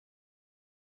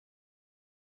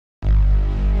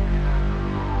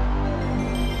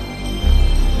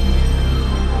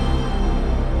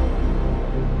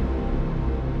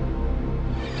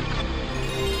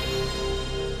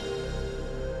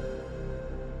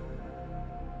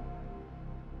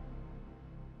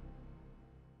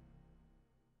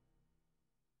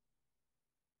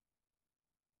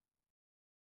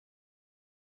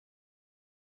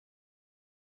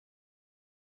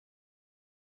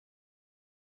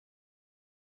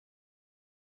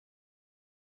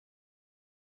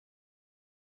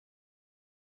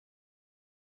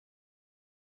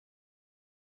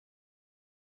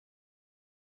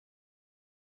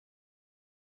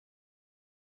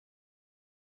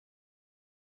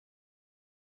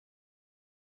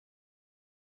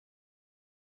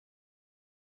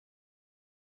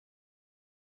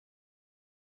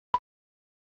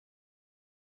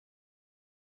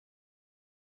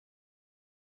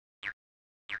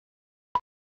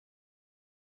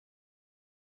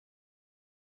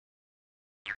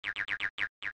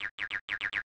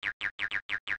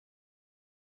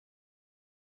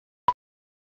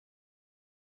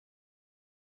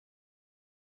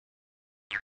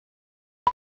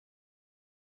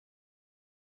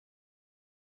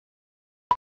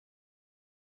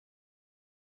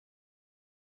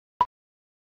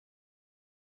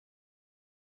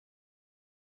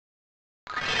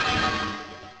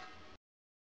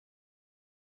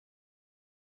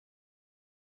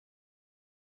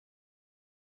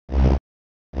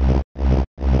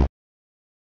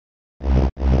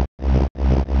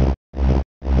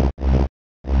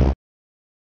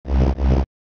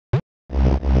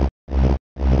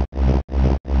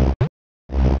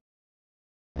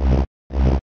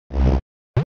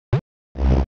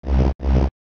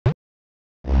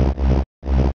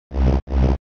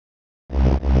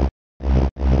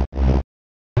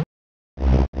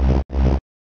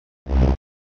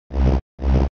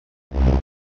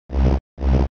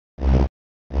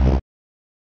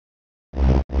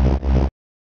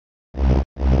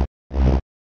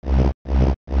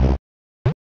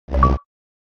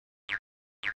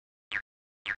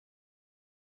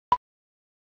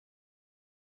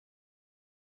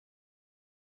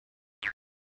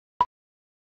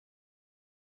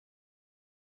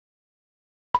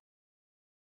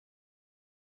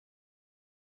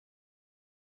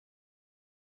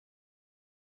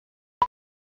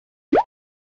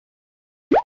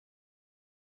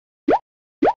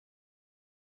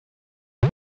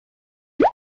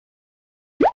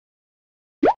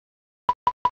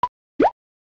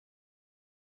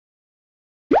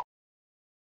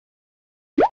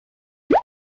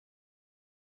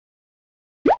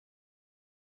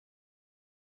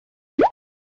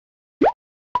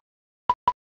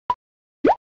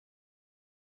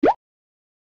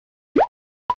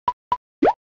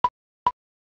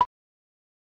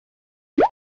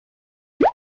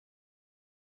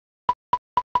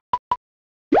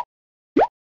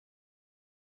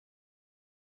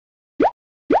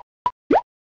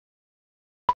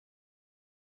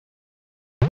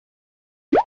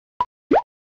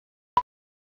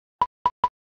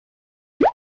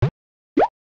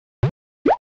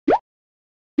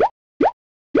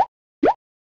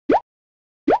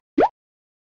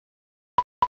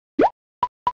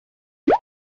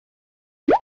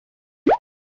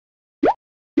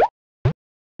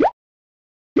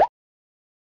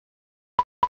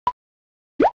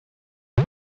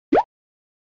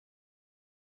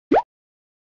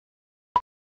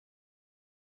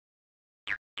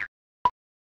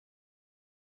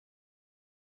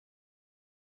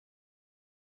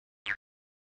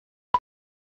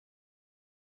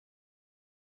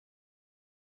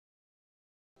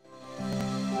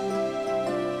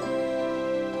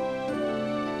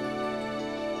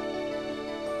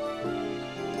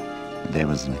There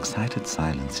was an excited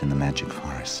silence in the magic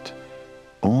forest.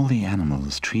 All the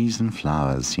animals, trees and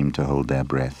flowers seemed to hold their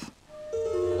breath.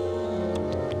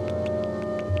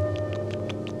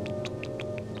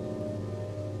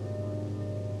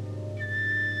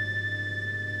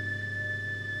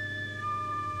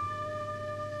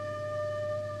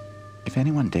 If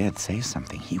anyone dared say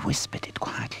something, he whispered it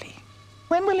quietly.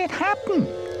 "When will it happen?"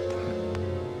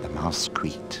 The mouse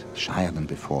squeaked, shyer than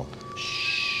before.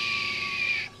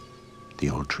 "Shh," the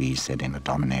old tree said in a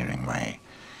domineering way.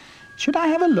 "Should I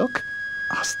have a look?"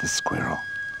 asked the squirrel.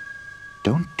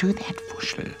 "Don't do that,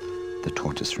 Fuschel," the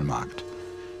tortoise remarked.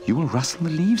 "You will rustle the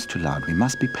leaves too loud. We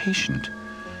must be patient."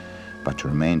 But to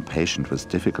remain patient was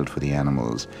difficult for the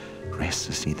animals.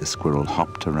 Restlessly, the squirrel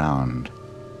hopped around.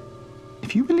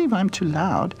 "If you believe I'm too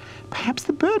loud, perhaps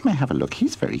the bird may have a look.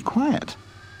 He's very quiet,"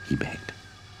 he begged.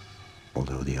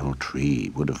 Although the old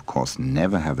tree would, of course,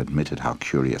 never have admitted how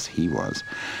curious he was,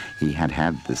 he had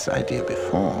had this idea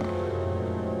before.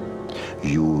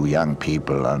 "You young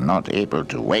people are not able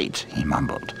to wait," he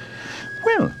mumbled.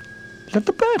 "Well, let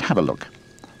the bird have a look."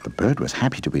 The bird was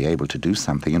happy to be able to do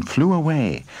something and flew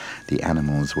away. The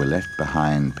animals were left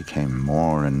behind, became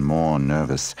more and more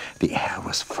nervous. The air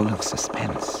was full of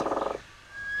suspense.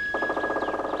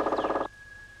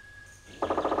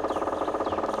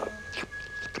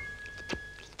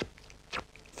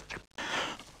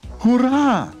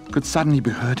 "Hurrah!" could suddenly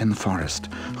be heard in the forest.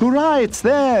 "Hurrah! It's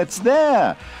there! It's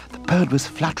there!" The bird was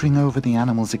fluttering over the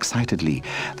animals excitedly.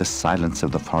 The silence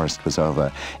of the forest was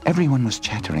over. Everyone was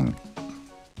chattering.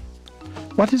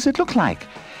 "What does it look like?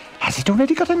 Has it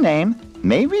already got a name?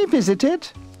 May we visit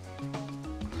it?"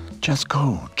 Just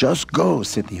go,"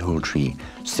 said the old tree.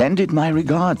 "Send it my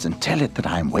regards and tell it that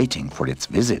I am waiting for its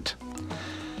visit."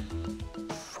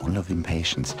 Full of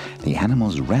impatience, the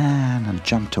animals ran and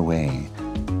jumped away.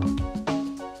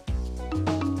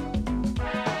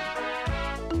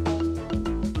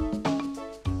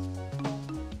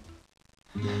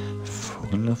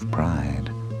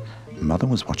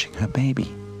 watching her baby.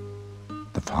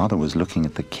 The father was looking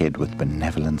at the kid with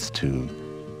benevolence too.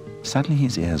 Suddenly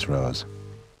his ears rose.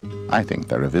 "I think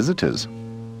there are visitors,"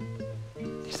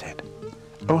 he said.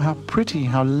 "Oh, how pretty,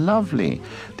 how lovely,"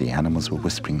 the animals were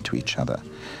whispering to each other.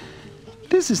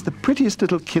 "This is the prettiest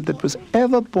little kid that was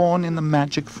ever born in the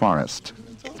magic forest.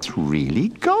 It's really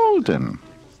golden,"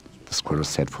 the squirrel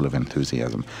said, full of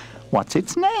enthusiasm. "What's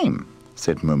its name?"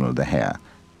 said Mummel the hare.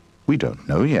 "We don't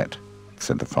know yet,"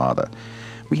 said the father.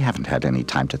 "We haven't had any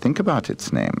time to think about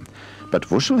its name, but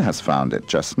Wuschel has found it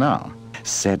just now,"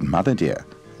 said Mother Deer.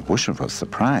 Wuschel was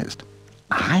surprised.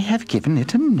 "I have given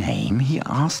it a name?" he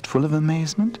asked, full of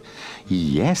amazement.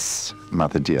 "Yes,"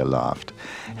 Mother Deer laughed.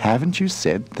 "Haven't you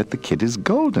said that the kid is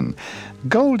golden?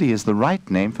 Goldie is the right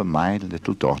name for my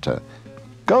little daughter.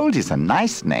 Goldie's a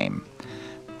nice name."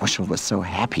 Wuschel was so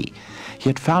happy. He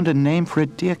had found a name for a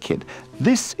deer kid.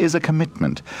 This is a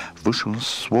commitment. Wuschel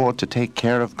swore to take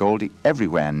care of Goldie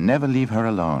everywhere and never leave her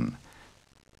alone.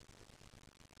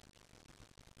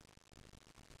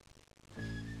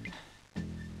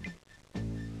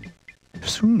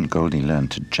 Soon Goldie learned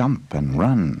to jump and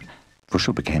run.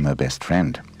 Wuschel became her best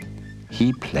friend.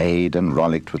 He played and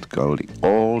rollicked with Goldie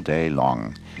all day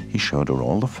long. He showed her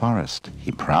all the forest.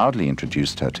 He proudly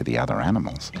introduced her to the other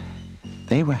animals.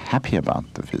 They were happy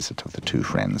about the visit of the two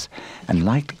friends and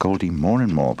liked Goldie more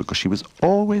and more because she was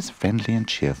always friendly and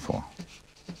cheerful.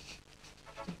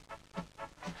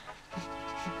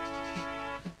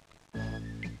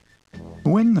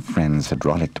 When the friends had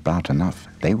rollicked about enough,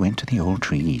 they went to the old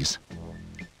trees.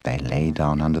 They lay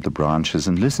down under the branches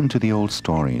and listened to the old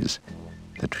stories.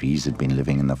 The trees had been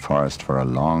living in the forest for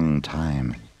a long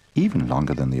time, even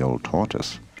longer than the old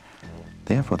tortoise.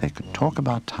 Therefore they could talk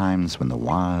about times when the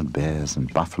wild bears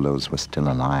and buffaloes were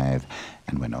still alive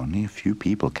and when only a few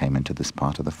people came into this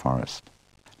part of the forest.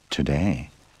 Today,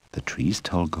 the trees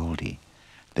told Goldie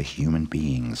the human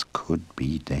beings could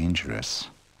be dangerous.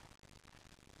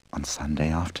 On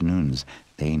Sunday afternoons,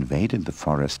 they invaded the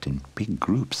forest in big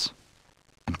groups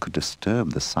and could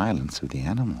disturb the silence of the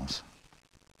animals.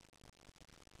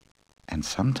 And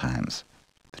sometimes,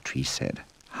 the tree said,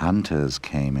 hunters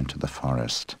came into the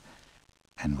forest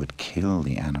and would kill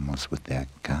the animals with their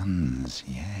guns,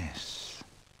 yes.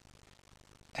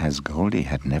 As Goldie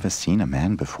had never seen a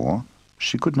man before,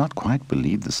 she could not quite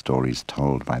believe the stories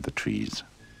told by the trees.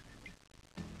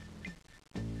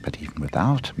 But even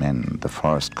without men, the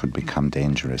forest could become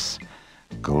dangerous.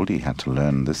 Goldie had to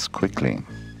learn this quickly.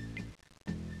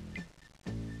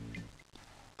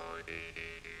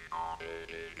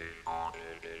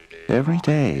 Every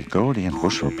day, Goldie and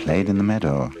Wuschel played in the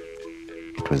meadow.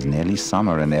 It was nearly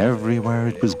summer, and everywhere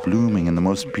it was blooming in the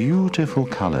most beautiful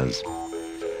colors.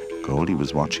 Goldie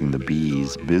was watching the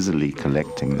bees busily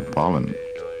collecting the pollen.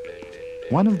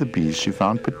 One of the bees she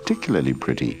found particularly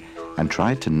pretty and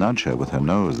tried to nudge her with her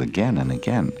nose again and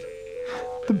again.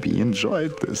 The bee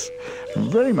enjoyed this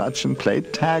very much and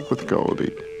played tag with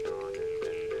Goldie.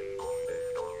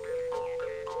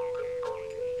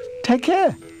 "Take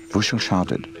care!" Wuschel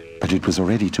shouted. But it was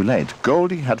already too late.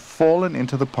 Goldie had fallen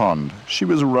into the pond. She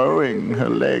was rowing her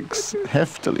legs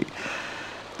heftily.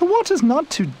 "The water's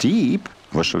not too deep,"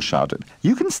 Wuschel shouted.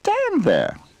 "You can stand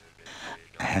there."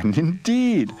 And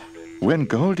indeed, when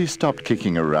Goldie stopped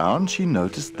kicking around, she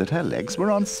noticed that her legs were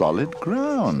on solid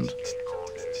ground.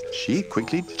 She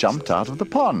quickly jumped out of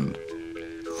the pond.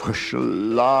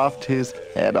 Wuschel laughed his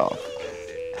head off.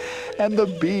 And the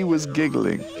bee was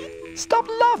giggling. "Stop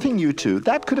laughing, you two.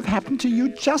 That could have happened to you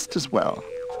just as well."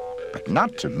 "But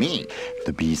not to me,"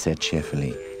 the bee said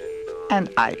cheerfully. "And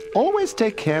I always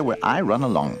take care where I run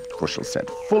along," Wuschel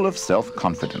said, full of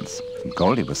self-confidence.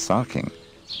 Goldie was sulking.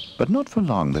 But not for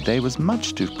long. The day was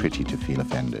much too pretty to feel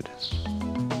offended.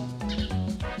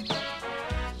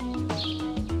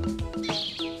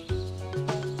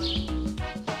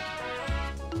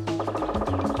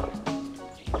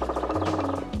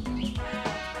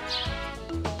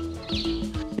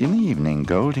 In the evening,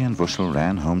 Goldie and Wuschel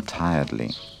ran home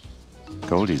tiredly.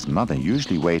 Goldie's mother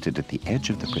usually waited at the edge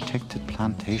of the protected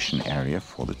plantation area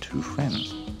for the two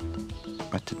friends.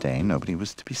 But today nobody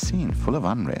was to be seen. Full of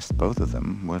unrest, both of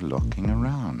them were looking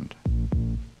around.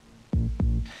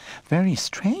 "Very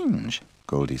strange,"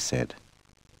 Goldie said.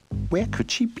 "Where could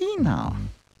she be now?"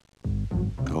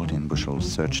 Goldie and Wuschel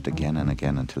searched again and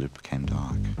again until it became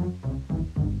dark.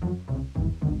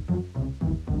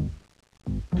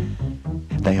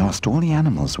 They asked all the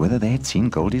animals whether they had seen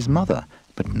Goldie's mother,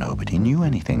 but nobody knew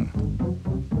anything.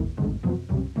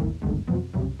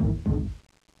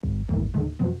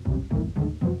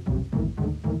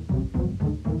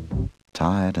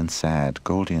 Tired and sad,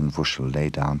 Goldie and Wuschel lay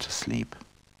down to sleep.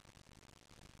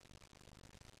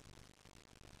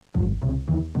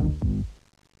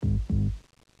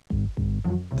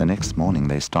 The next morning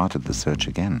they started the search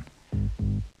again.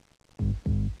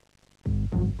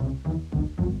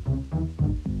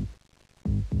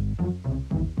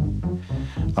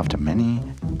 After many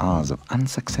hours of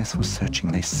unsuccessful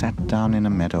searching, they sat down in a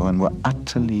meadow and were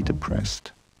utterly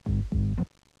depressed.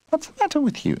 "What's the matter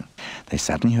with you?" They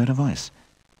suddenly heard a voice.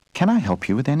 "Can I help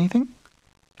you with anything?"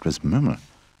 It was Mummel,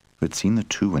 who had seen the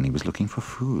two when he was looking for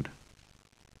food.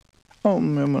 "Oh,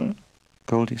 Mummel,"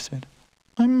 Goldie said,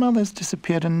 "my mother's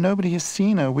disappeared and nobody has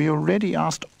seen her. We already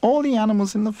asked all the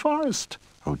animals in the forest."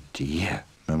 "Oh dear,"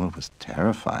 Mummel was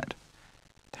terrified.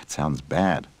 "That sounds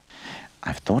bad.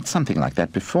 I've thought something like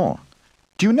that before.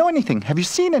 Do you know anything? Have you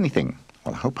seen anything?"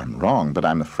 "Well, I hope I'm wrong, but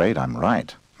I'm afraid I'm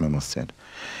right," Mummel said.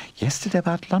 "Yesterday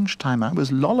about lunchtime I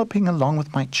was lolloping along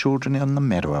with my children in the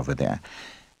meadow over there.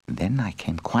 Then I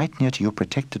came quite near to your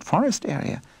protected forest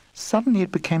area. Suddenly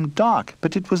it became dark,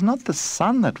 but it was not the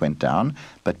sun that went down,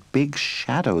 but big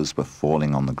shadows were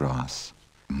falling on the grass."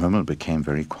 Mummel became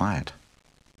very quiet.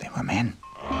 "They were men."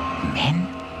 "Men?"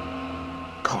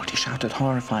 Goldie shouted,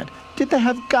 horrified. "Did they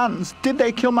have guns? Did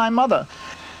they kill my mother?"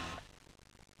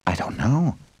 "I don't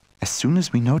know. As soon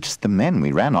as we noticed the men,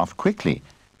 we ran off quickly.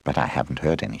 But I haven't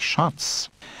heard any shots."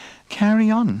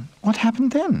 "Carry on. What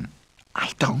happened then?"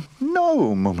 "I don't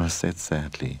know," Mummel said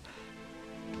sadly.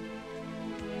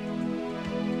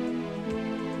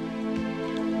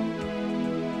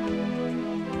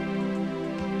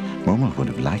 Mummel would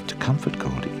have liked to comfort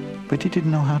Goldie, but he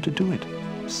didn't know how to do it.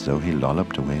 So he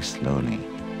lolloped away slowly.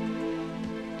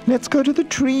 "Let's go to the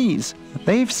trees.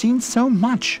 They've seen so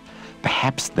much.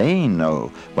 Perhaps they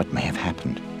know what may have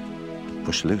happened,"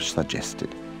 Bushlush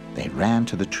suggested. They ran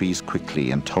to the trees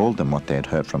quickly and told them what they had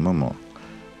heard from Mummel.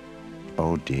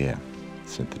 "Oh dear,"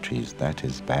 said the trees, "that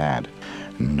is bad.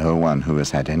 No one who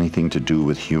has had anything to do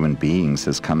with human beings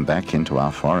has come back into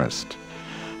our forest.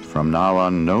 From now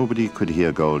on, nobody could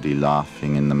hear Goldie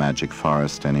laughing in the magic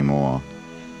forest anymore."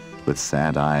 With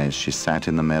sad eyes, she sat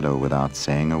in the meadow without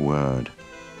saying a word.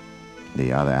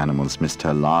 The other animals missed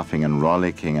her laughing and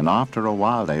rollicking, and after a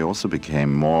while they also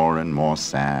became more and more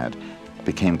sad,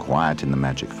 became quiet in the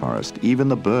magic forest. Even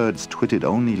the birds twittered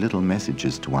only little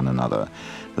messages to one another.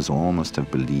 It was almost to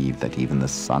believe that even the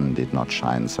sun did not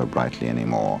shine so brightly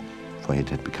anymore, for it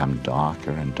had become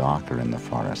darker and darker in the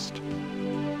forest.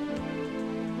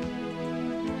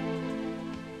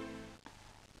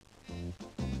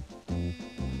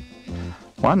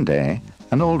 One day,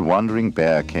 an old wandering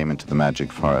bear came into the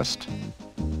magic forest.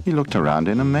 He looked around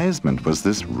in amazement. Was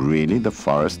this really the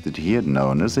forest that he had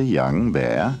known as a young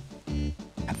bear?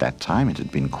 At that time it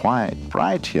had been quite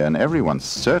bright here, and everyone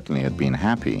certainly had been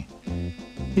happy.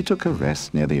 He took a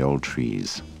rest near the old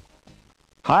trees.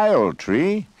 "Hi, old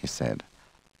tree," he said.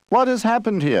 "What has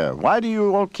happened here? Why do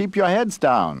you all keep your heads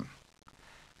down?"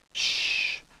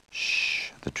 "Shh,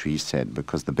 shh," the tree said,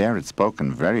 because the bear had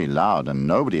spoken very loud, and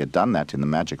nobody had done that in the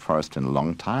magic forest in a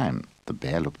long time. The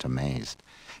bear looked amazed.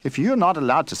 "If you're not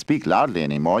allowed to speak loudly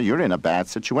anymore, you're in a bad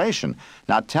situation.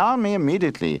 Now tell me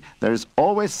immediately. There is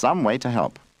always some way to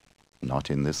help." "Not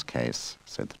in this case,"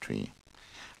 said the tree.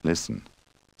 "Listen,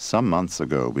 some months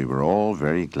ago we were all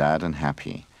very glad and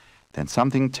happy. Then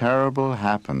something terrible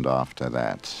happened after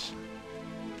that."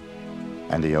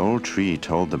 And the old tree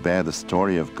told the bear the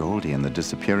story of Goldie and the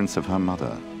disappearance of her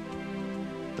mother.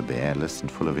 The bear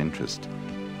listened full of interest.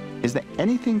 "Is there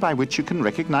anything by which you can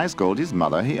recognize Goldie's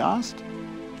mother?" he asked.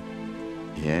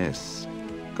 "Yes,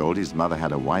 Goldie's mother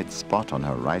had a white spot on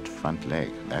her right front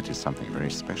leg. That is something very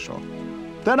special."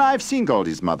 "Then I've seen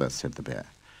Goldie's mother," said the bear.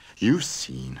 "You've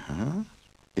seen her?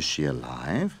 Is she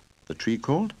alive?" the tree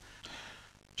called.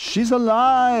 "She's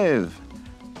alive!"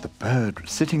 The bird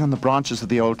sitting on the branches of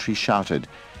the old tree shouted.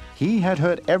 He had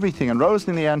heard everything and rose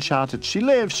in the air and shouted, "She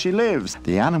lives! She lives!"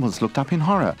 The animals looked up in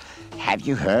horror. "Have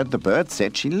you heard? The bird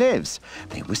said she lives."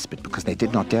 They whispered because they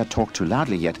did not dare talk too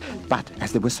loudly yet. But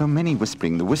as there were so many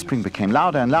whispering, the whispering became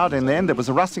louder and louder. In the end, there was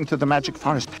a rustling through the magic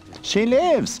forest. "She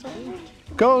lives!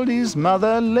 Goldie's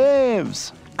mother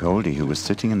lives!" Goldie, who was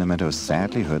sitting in the meadow,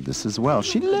 sadly heard this as well.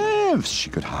 "She lives!" She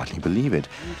could hardly believe it.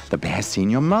 "The bear's seen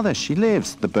your mother. She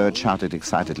lives!" the bird shouted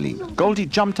excitedly. Goldie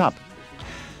jumped up.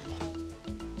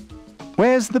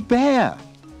 "Where's the bear?"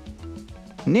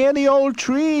 "Near the old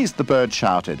trees," the bird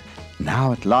shouted.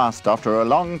 Now at last, after a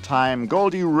long time,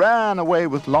 Goldie ran away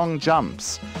with long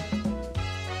jumps.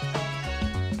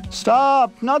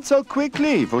 "Stop! Not so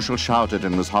quickly!" Vushel shouted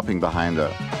and was hopping behind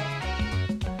her.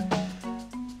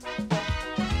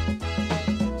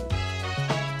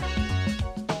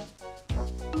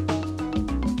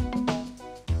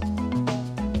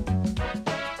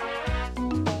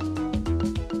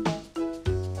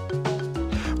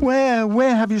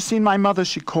 Where have you seen my mother?"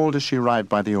 she called as she arrived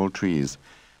by the old trees.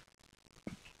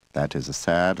 "That is a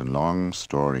sad and long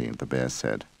story," the bear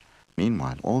said.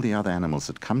 Meanwhile, all the other animals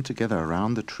had come together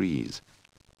around the trees.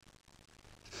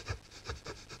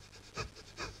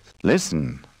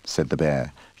 "Listen," said the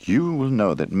bear, "you will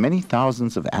know that many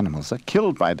thousands of animals are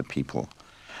killed by the people."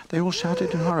 They all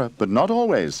shouted in horror, "But not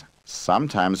always.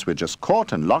 Sometimes we're just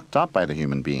caught and locked up by the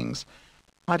human beings."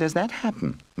 "Why does that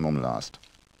happen?" Mummel asked.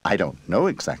 "I don't know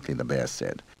exactly," the bear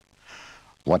said.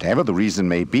 "Whatever the reason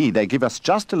may be, they give us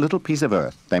just a little piece of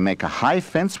earth. They make a high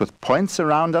fence with points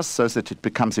around us so that it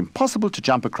becomes impossible to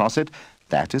jump across it.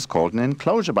 That is called an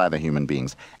enclosure by the human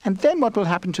beings. And then what will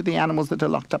happen to the animals that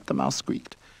are locked up?" the mouse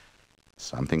squeaked.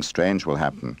 "Something strange will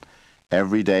happen.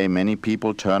 Every day many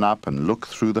people turn up and look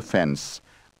through the fence.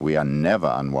 We are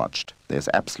never unwatched. There's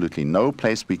absolutely no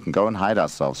place we can go and hide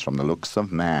ourselves from the looks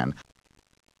of man."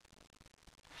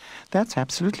 "That's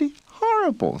absolutely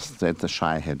horrible," said the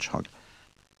shy hedgehog.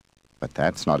 "But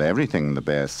that's not everything," the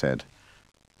bear said.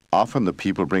 "Often the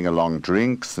people bring along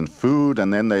drinks and food,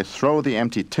 and then they throw the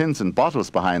empty tins and bottles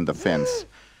behind the fence."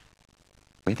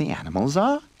 "Where the animals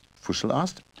are?" Fuschel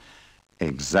asked.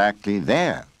 "Exactly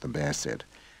there," the bear said.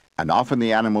 "And often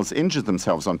the animals injure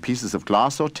themselves on pieces of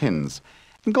glass or tins."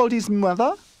 "And Goldie's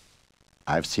mother?"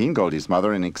 "I've seen Goldie's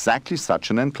mother in exactly such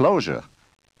an enclosure."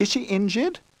 "Is she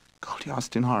injured?" Goldie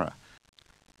asked in horror.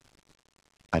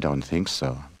 "I don't think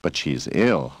so, but she's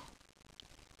ill."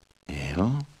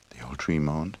 "Ill?" the old tree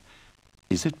moaned.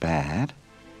 "Is it bad?"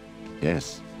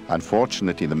 "Yes.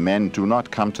 Unfortunately, the men do not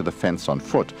come to the fence on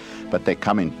foot, but they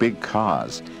come in big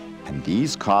cars. And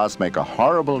these cars make a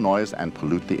horrible noise and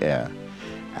pollute the air.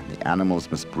 And the animals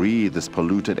must breathe this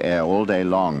polluted air all day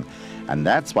long. And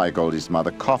that's why Goldie's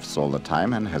mother coughs all the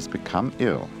time and has become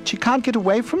ill." "She can't get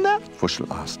away from that?"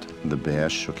 Fuschel asked. The bear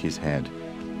shook his head.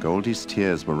 Goldie's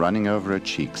tears were running over her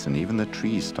cheeks, and even the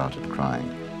trees started crying.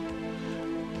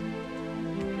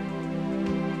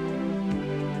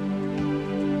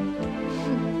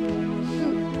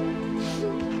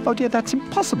 "Oh dear, that's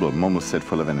impossible," Mummel said,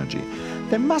 full of energy.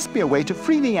 "There must be a way to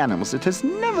free the animals. It has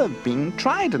never been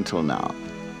tried until now."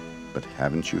 "But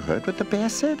haven't you heard what the bear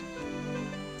said?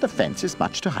 The fence is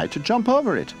much too high to jump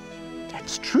over it."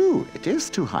 "That's true, it is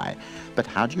too high. But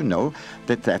how do you know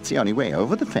that that's the only way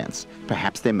over the fence?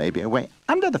 Perhaps there may be a way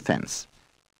under the fence."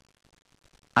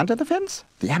 "Under the fence?"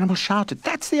 The animals shouted.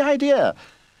 "That's the idea."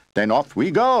 "Then off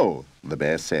we go," the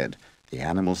bear said. The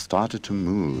animals started to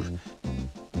move.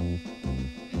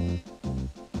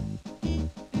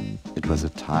 It was a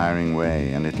tiring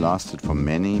way, and it lasted for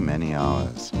many, many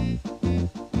hours.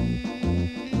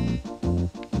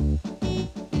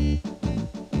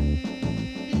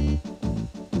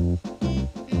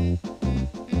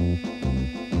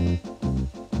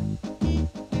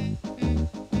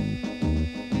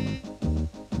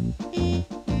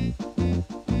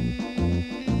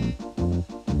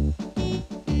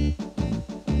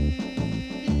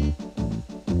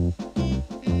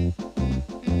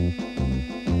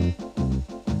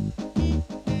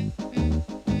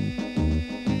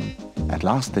 At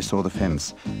last they saw the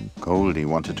fence. Goldie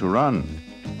wanted to run.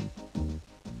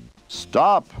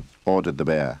 "Stop," ordered the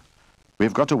bear.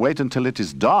 "We've got to wait until it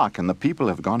is dark and the people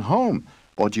have gone home.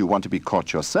 Or do you want to be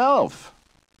caught yourself?"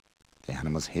 The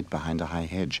animals hid behind a high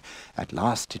hedge. At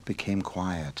last it became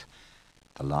quiet.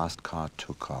 The last car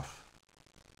took off.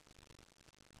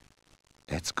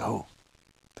 "Let's go,"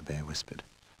 the bear whispered.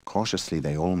 Cautiously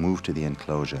they all moved to the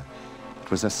enclosure. It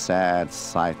was a sad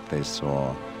sight they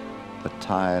saw. The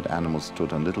tired animals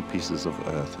stood on little pieces of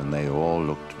earth, and they all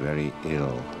looked very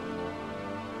ill.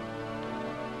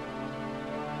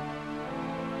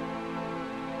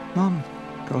 "Mom,"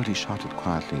 Goldie shouted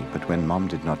quietly, but when Mom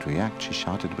did not react, she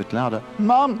shouted a bit louder,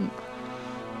 "Mom!"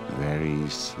 Very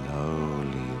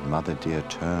slowly, Mother Deer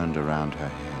turned around her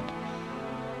head.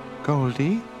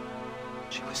 "Goldie?"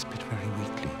 she whispered very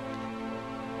weakly.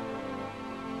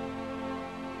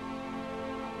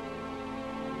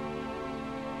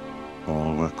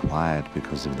 All were quiet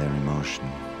because of their emotion.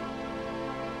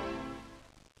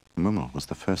 Mummel was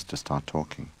the first to start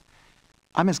talking.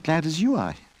 "I'm as glad as you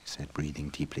are," he said, breathing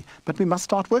deeply. "But we must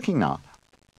start working now."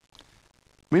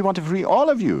 "We want to free all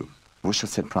of you," Wuschel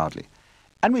said proudly.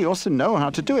 "And we also know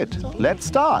how to do it. Let's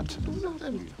start."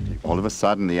 All of a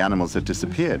sudden, the animals had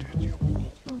disappeared.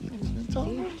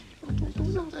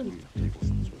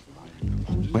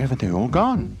 "Where have they all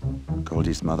gone?"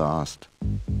 Goldie's mother asked.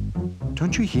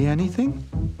 "Don't you hear anything?"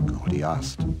 Goldie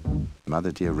asked.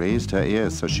 Mother Deer raised her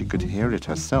ears so she could hear it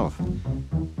herself.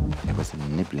 There was a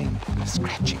nibbling and a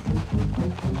scratching.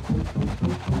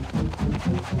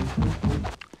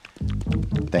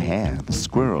 The hare, the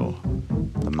squirrel,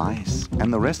 The mice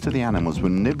and the rest of the animals were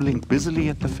nibbling busily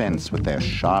at the fence with their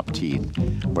sharp teeth,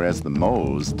 whereas the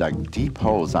moles dug deep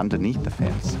holes underneath the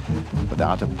fence.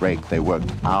 Without a break, they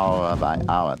worked hour by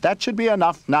hour. "That should be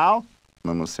enough now,"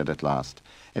 Mumu said at last.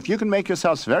 "If you can make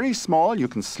yourselves very small, you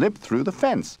can slip through the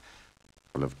fence."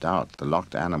 Full of doubt, the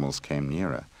locked animals came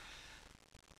nearer.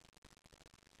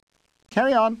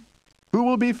 "Carry on. Who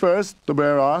will be first?" the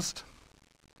bear asked.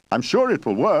 "I'm sure it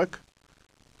will work."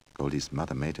 Goldie's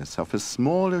mother made herself as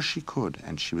small as she could,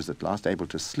 and she was at last able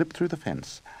to slip through the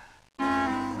fence.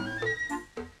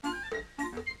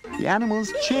 The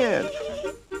animals cheered.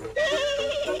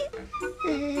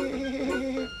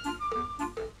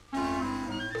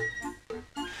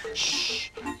 "Shh,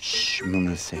 shh,"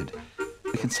 Mumu said.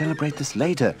 "We can celebrate this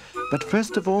later, but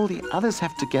first of all, the others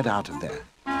have to get out of there."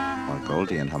 While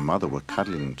Goldie and her mother were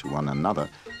cuddling to one another,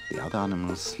 the other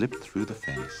animals slipped through the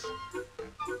fence.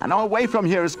 "And away from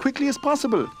here as quickly as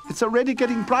possible. It's already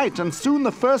getting bright, and soon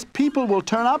the first people will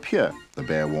turn up here," the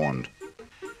bear warned.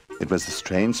 It was a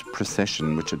strange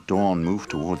procession which at dawn moved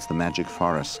towards the magic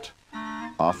forest.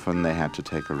 Often they had to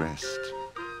take a rest,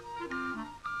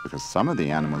 because some of the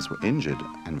animals were injured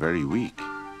and very weak.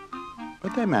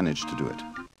 But they managed to do it.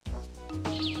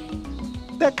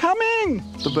 "They're coming!"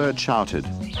 the bird shouted.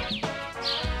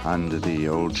 Under the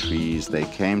old trees, they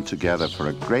came together for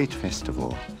a great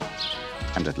festival.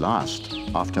 And at last,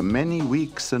 after many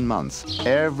weeks and months,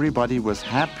 everybody was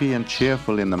happy and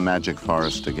cheerful in the magic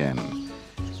forest again.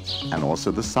 And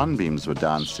also the sunbeams were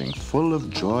dancing, full of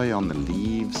joy on the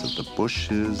leaves of the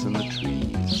bushes and the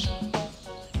trees.